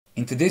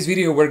In today's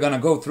video we're gonna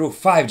go through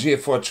 5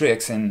 GA4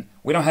 tricks, and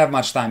we don't have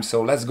much time,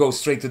 so let's go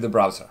straight to the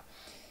browser.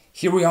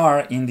 Here we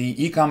are in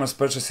the e-commerce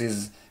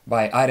purchases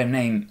by item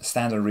name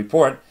standard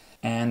report,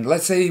 and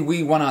let's say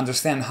we want to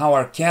understand how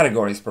our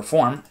categories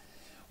perform.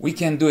 We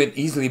can do it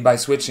easily by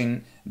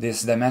switching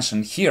this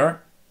dimension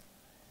here,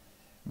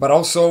 but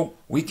also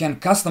we can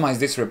customize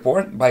this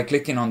report by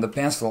clicking on the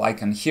pencil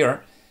icon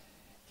here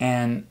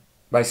and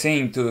by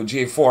saying to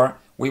GA4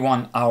 we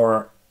want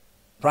our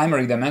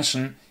primary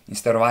dimension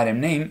instead of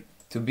item name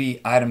to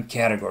be item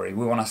category.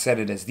 We want to set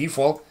it as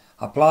default,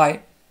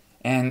 apply,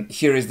 and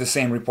here is the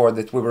same report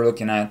that we were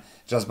looking at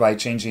just by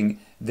changing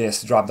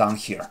this drop down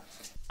here.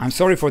 I'm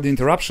sorry for the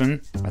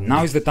interruption, but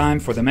now is the time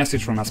for the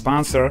message from a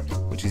sponsor,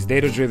 which is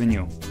Data Driven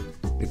U.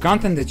 The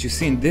content that you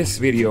see in this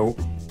video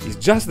is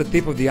just the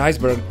tip of the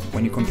iceberg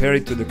when you compare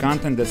it to the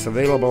content that's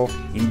available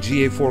in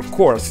GA4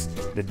 course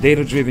that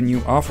Data Driven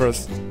U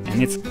offers,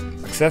 and it's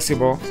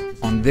accessible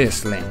on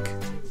this link.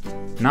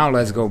 Now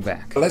let's go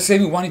back. Let's say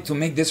we wanted to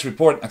make this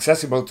report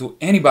accessible to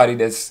anybody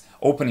that's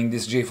opening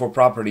this GA4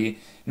 property,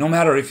 no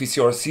matter if it's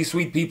your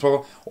C-suite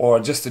people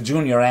or just a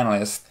junior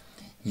analyst.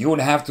 You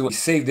would have to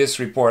save this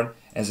report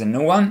as a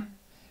new one,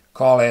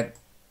 call it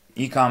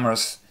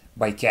e-commerce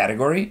by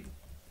category,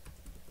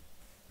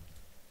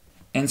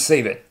 and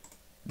save it.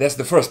 That's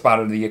the first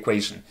part of the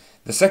equation.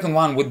 The second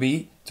one would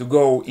be to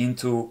go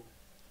into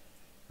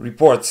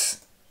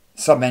reports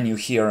submenu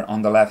here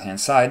on the left hand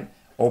side,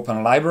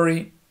 open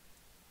library,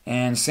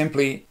 and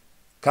simply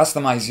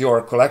customize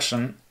your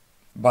collection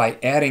by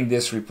adding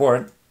this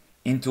report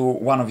into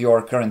one of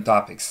your current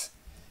topics.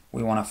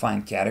 We want to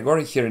find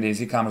category. Here it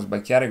is, e-commerce by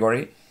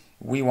category.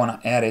 We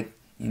want to add it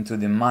into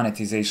the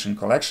monetization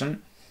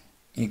collection,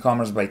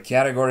 e-commerce by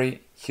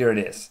category. Here it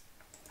is.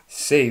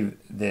 Save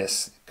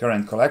this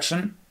current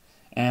collection,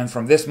 and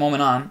from this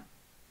moment on,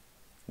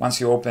 once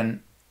you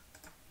open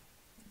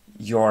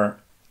your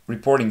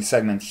reporting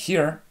segment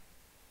here,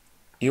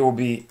 it will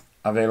be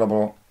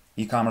available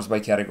e-commerce by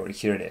category.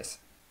 Here it is.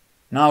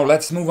 Now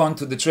let's move on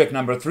to the trick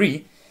number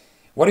 3.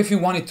 What if you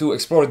wanted to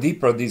explore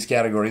deeper these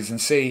categories and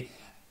say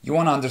you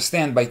want to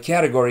understand by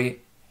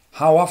category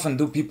how often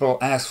do people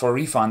ask for a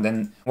refund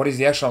and what is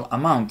the actual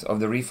amount of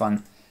the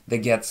refund that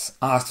gets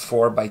asked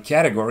for by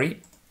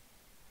category?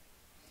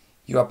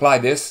 You apply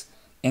this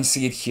and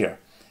see it here.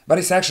 But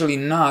it's actually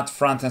not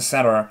front and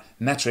center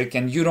metric,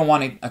 and you don't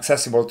want it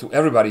accessible to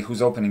everybody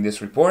who's opening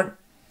this report.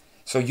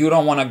 So you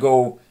don't want to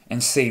go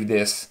and save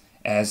this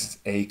as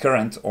a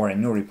current or a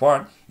new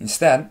report.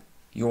 Instead,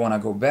 you want to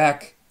go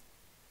back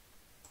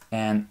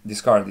and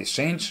discard this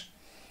change,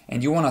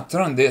 and you want to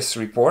turn this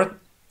report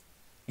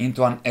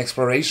into an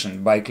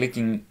exploration by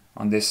clicking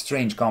on this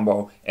strange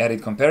combo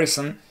edit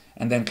comparison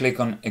and then click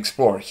on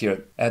explore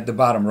here at the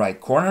bottom right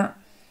corner,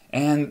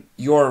 and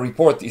your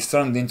report is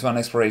turned into an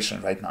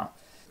exploration right now.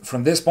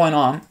 From this point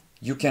on,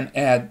 you can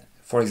add,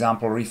 for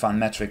example, refund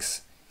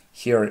metrics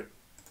here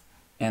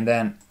and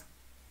then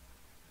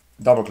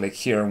double click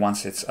here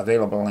once it's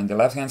available in the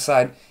left hand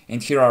side,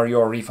 and here are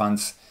your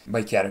refunds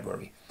by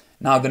category.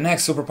 Now the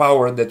next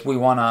superpower that we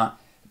want to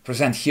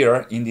present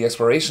here in the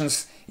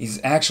explorations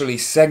is actually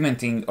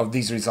segmenting of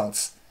these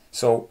results.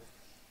 So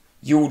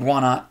you would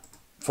want to,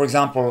 for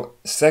example,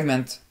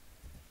 segment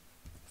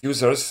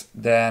users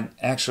that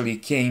actually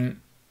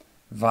came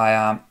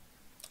via,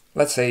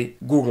 let's say,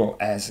 Google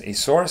as a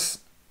source.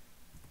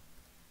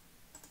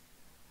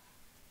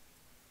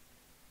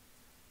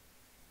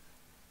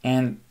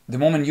 And the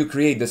moment you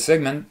create the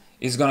segment,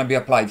 it's going to be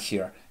applied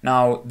here.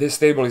 Now this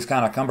table is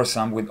kind of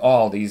cumbersome with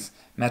all these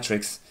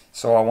metrics,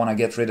 so I want to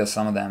get rid of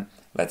some of them.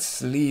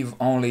 Let's leave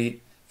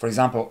only, for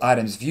example,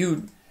 items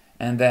viewed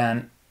and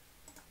then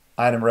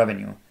item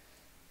revenue.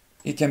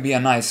 It can be a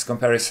nice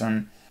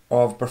comparison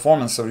of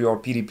performance of your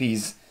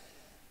PDPs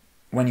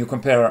when you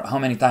compare how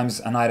many times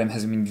an item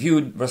has been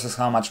viewed versus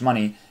how much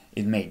money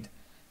it made.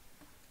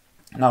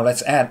 Now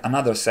let's add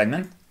another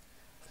segment.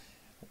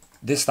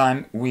 This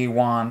time we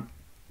want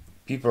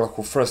people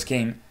who first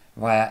came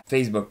via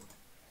Facebook.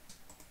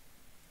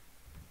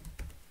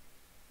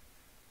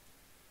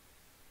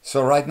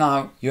 So right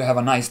now you have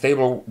a nice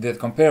table that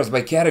compares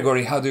by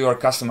category how do your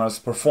customers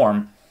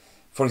perform.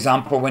 For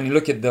example, when you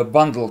look at the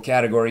bundle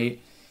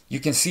category, you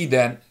can see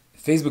that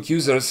Facebook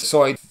users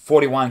saw it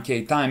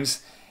 41K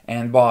times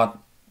and bought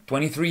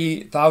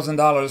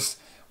 $23,000,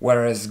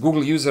 whereas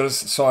Google users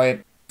saw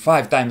it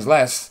 5 times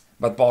less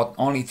but bought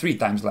only 3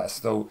 times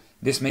less. So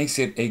this makes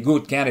it a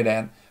good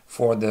candidate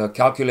for the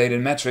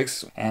calculated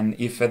metrics, and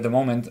if at the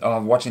moment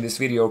of watching this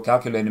video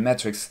calculated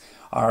metrics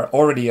are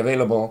already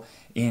available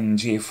in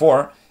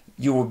GA4,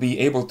 you will be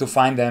able to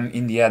find them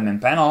in the admin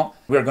panel.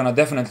 We're going to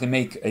definitely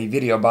make a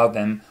video about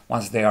them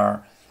once they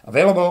are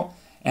available.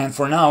 And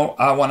for now,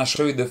 I want to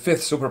show you the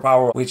 5th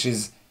superpower, which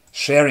is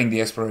sharing the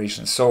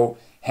exploration. So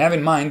have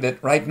in mind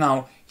that right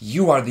now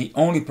you are the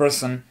only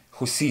person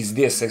who sees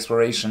this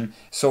exploration.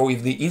 So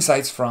if the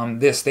insights from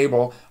this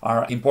table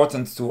are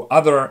important to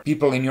other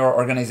people in your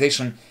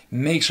organization,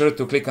 make sure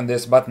to click on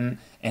this button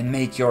and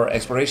make your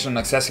exploration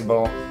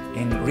accessible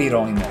in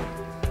read-only mode.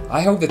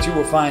 I hope that you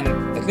will find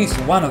at least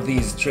one of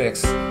these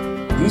tricks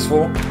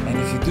useful, and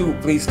if you do,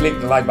 please click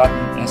the like button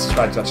and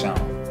subscribe to our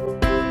channel.